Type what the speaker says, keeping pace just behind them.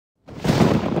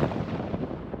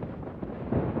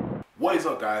What is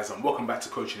up, guys, and welcome back to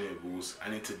Coaching Intervals.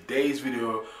 And in today's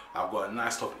video I've got a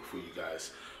nice topic for you guys.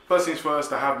 First things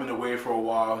first, I have been away for a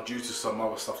while due to some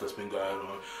other stuff that's been going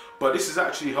on, but this has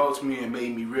actually helped me and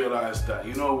made me realize that,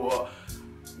 you know what,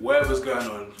 whatever's going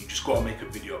on, you just gotta make a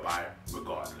video about it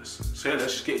regardless. So yeah,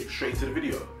 let's just get straight to the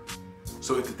video.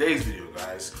 So in today's video,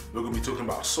 guys, we're gonna be talking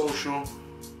about social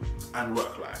and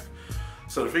work life.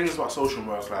 So the thing is about social and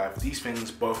work life, these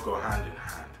things both go hand in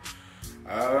hand.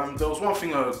 There was one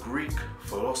thing a Greek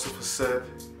philosopher said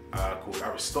called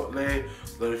Aristotle. I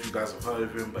don't know if you guys have heard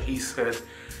of him, but he said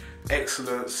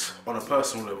excellence on a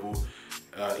personal level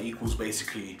equals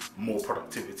basically more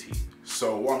productivity.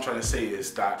 So what I'm trying to say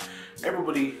is that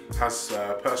everybody has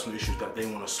personal issues that they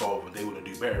want to solve and they want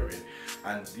to do better in.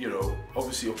 And you know,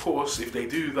 obviously, of course, if they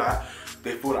do that,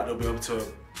 they feel like they'll be able to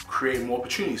create more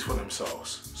opportunities for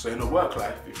themselves. So in the work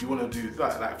life, if you want to do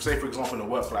that, like say for example in the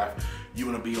work life, you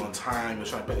want to be on time, you're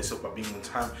trying to better yourself by being on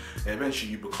time, and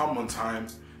eventually you become on time,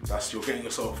 you're getting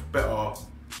yourself better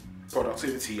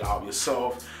productivity out of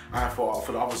yourself and for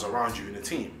the others around you in the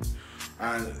team.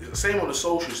 And same on the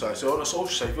social side. So on the social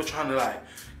side, if you're trying to like,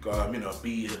 you know,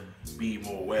 be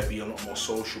more aware, be a lot more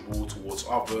sociable towards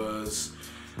others,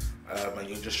 and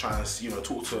you're just trying to, you know,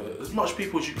 talk to as much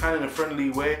people as you can in a friendly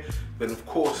way, then of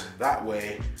course that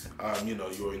way, you know,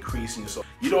 you're increasing yourself.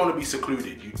 You don't want to be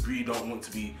secluded. You really don't want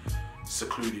to be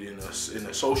secluded in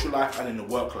the social life and in the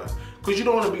work life, because you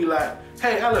don't want to be like,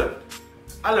 hey Alan,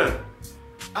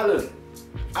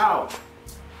 ow,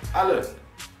 Alan.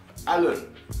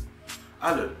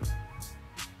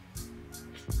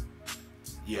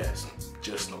 Yeah, it's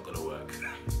just not gonna work.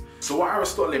 So what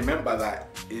Aristotle meant by that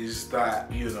is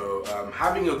that, you know,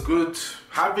 having a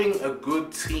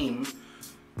good team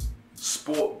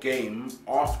sport game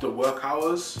after work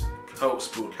hours helps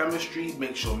build chemistry,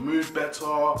 makes your mood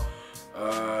better.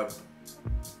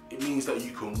 It means that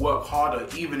you can work harder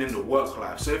even in the work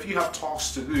life. So if you have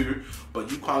tasks to do but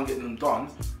you can't get them done,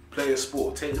 play a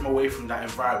sport, take them away from that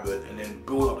environment and then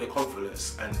build up their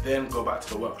confidence, and then go back to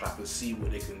the work life and see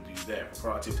what they can do there for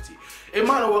productivity. It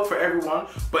might not work for everyone,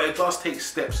 but it does take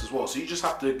steps as well. So you just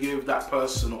have to give that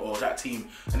person or that team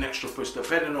an extra push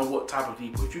depending on what type of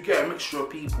people. If you get a mixture of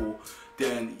people,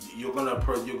 then you're gonna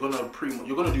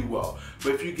do well.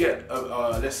 But if you get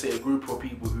let's say a group of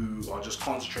people who are just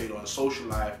concentrated on social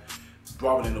life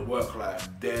rather than the work life,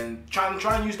 then try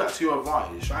and use that to your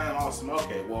advantage. Try and ask them,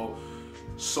 okay, well,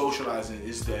 socializing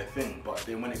is their thing, but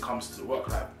then when it comes to the work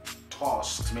life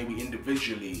tasks, maybe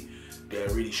individually they're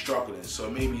really struggling. So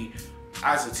maybe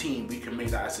as a team, we can make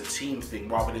that as a team thing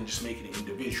rather than just making it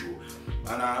individual.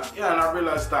 And I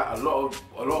realized that a lot of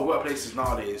workplaces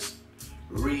nowadays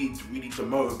really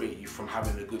demotivate you from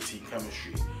having a good team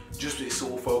chemistry. Just it's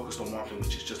all focused on one thing,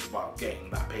 which is just about getting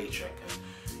that paycheck. And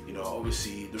you know,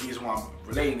 obviously the reason why I'm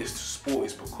relating this to sport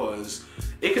is because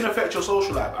it can affect your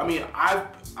social life. I mean,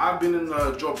 I've been in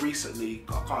a job recently,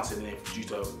 I can't say the name due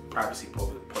to privacy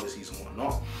policies and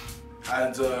whatnot,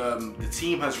 and the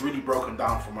team has really broken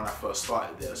down from when I first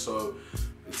started there. So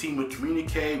the team would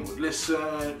communicate, would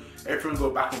listen, everything would go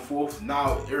back and forth.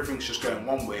 Now everything's just going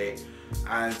one way,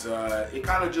 and it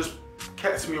kind of just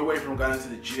kept me away from going to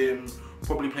the gym,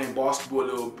 probably playing basketball a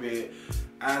little bit.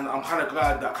 And I'm kind of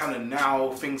glad that kind of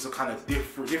now things are kind of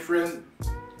different. I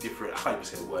can't even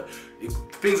say the word.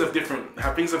 Things have been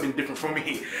different for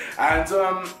me, and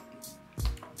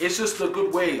it's just a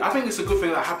good way. I think it's a good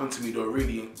thing that happened to me, though.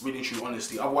 Really true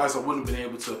honesty. Otherwise, I wouldn't have been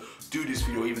able to do this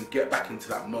video, or even get back into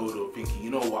that mode of thinking,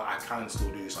 you know what, I can still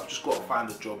do this. I've just got to find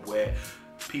a job where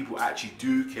people actually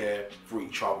do care for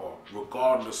each other,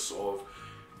 regardless of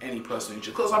any personal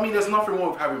interest. Because I mean, there's nothing wrong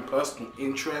with having personal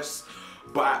interests,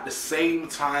 but at the same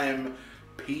time,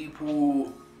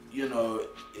 people, you know,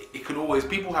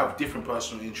 people have different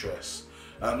personal interests.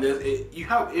 If you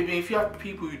have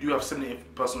people who do have similar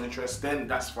personal interests, then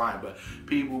that's fine, but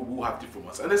people will have different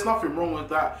ones. And there's nothing wrong with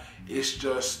that. It's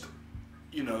just,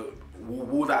 you know,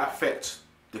 will that affect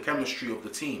the chemistry of the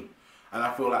team? And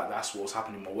I feel like that's what's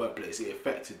happening in my workplace. It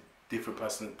affected different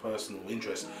personal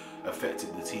interests,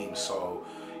 affected the team. So,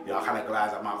 you know, I'm kind of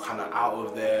glad I'm kind of out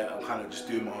of there. I'm kind of just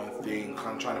doing my own thing,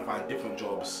 kind of trying to find different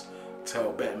jobs to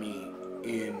help better me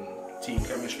in team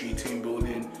chemistry, team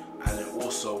building, and then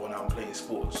also when I'm playing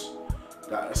sports.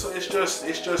 So it's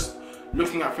just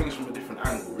looking at things from a different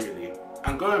angle, really.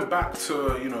 And going back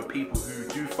to, you know, people who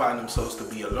do find themselves to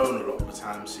be alone a lot of the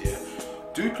times here,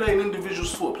 do play an individual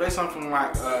sport. Play something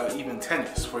like even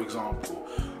tennis, for example.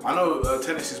 I know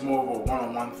tennis is more of a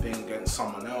one-on-one thing against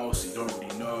someone else you don't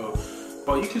really know,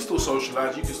 but you can still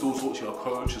socialize, you can still talk to your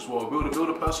coach as well. Build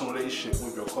a personal relationship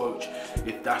with your coach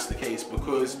if that's the case,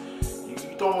 because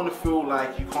don't want to feel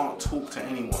like you can't talk to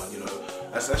anyone, you know,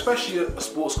 especially a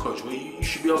sports coach, where you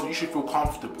should feel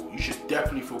comfortable. You should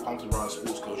definitely feel comfortable around a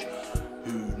sports coach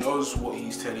who knows what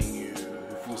he's telling you,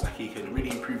 who feels like he can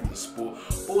really improve the sport,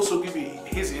 but also give you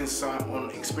his insight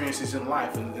on experiences in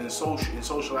life and in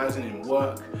socializing, in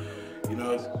work. You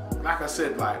know, like I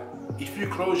said, like if you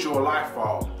close your life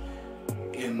out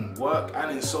in work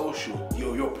and in social,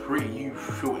 you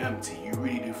feel empty. You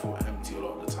really do feel empty a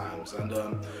lot of the times, and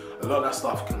a lot of that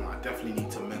stuff can like definitely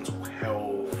lead to mental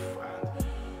health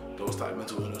and those type of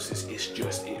mental illnesses. It's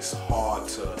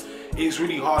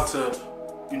really hard to,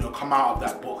 you know, come out of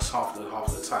that box half the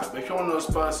time. But if you're one of those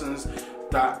persons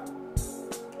that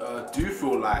do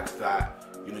feel like that,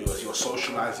 you know, you're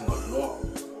socializing a lot,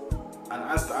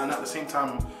 and at the same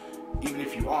time, even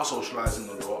if you are socializing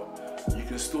a lot, you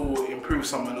can still improve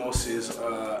someone else's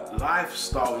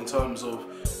lifestyle in terms of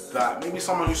that. Maybe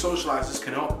someone who socializes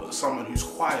can help, but someone who's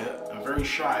quiet and very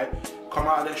shy come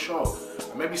out of their shell.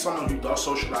 And maybe someone who does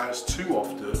socialize too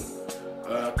often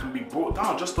can be brought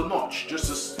down just a notch,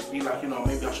 just to be like, you know,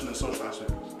 maybe I shouldn't socialize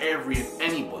with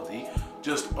anybody,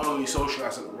 just only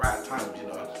socialize at the right times, you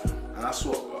know. And that's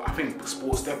what I think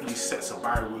sports definitely sets a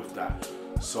barrier with that.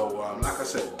 So like I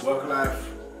said, work life,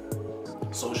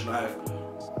 social life,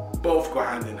 both go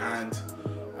hand in hand,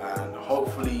 and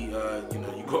hopefully you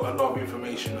know, you got a lot of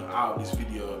information out of this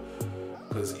video,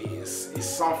 because it's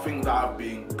something that I've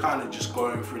been kind of just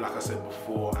going through, like I said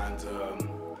before, and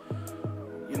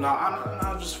you know,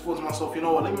 I just thought to myself, you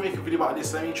know what, let me make a video about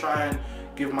this, let me try and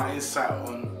give my insight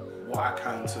on what I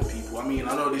can to people. I mean,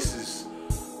 I know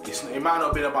it might not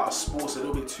have been about sports a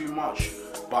little bit too much,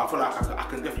 but I feel like I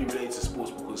can definitely relate to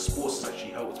sports, because sports has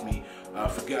actually helped me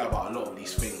forget about a lot of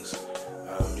these things.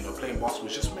 You know, playing basketball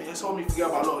it's helped me forget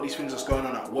about a lot of these things that's going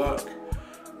on at work,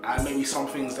 and maybe some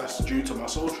things that's due to my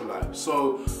social life.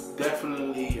 So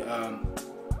definitely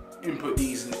input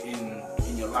these in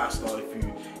your lifestyle if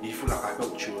you feel like I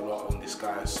helped you a lot on this,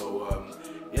 guys. So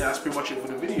yeah, that's pretty much it for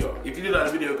the video. If you did like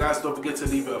the video, guys, don't forget to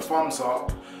leave it a thumbs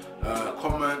up,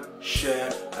 comment,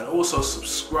 share, and also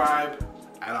subscribe,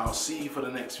 and I'll see you for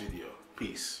the next video.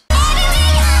 Peace.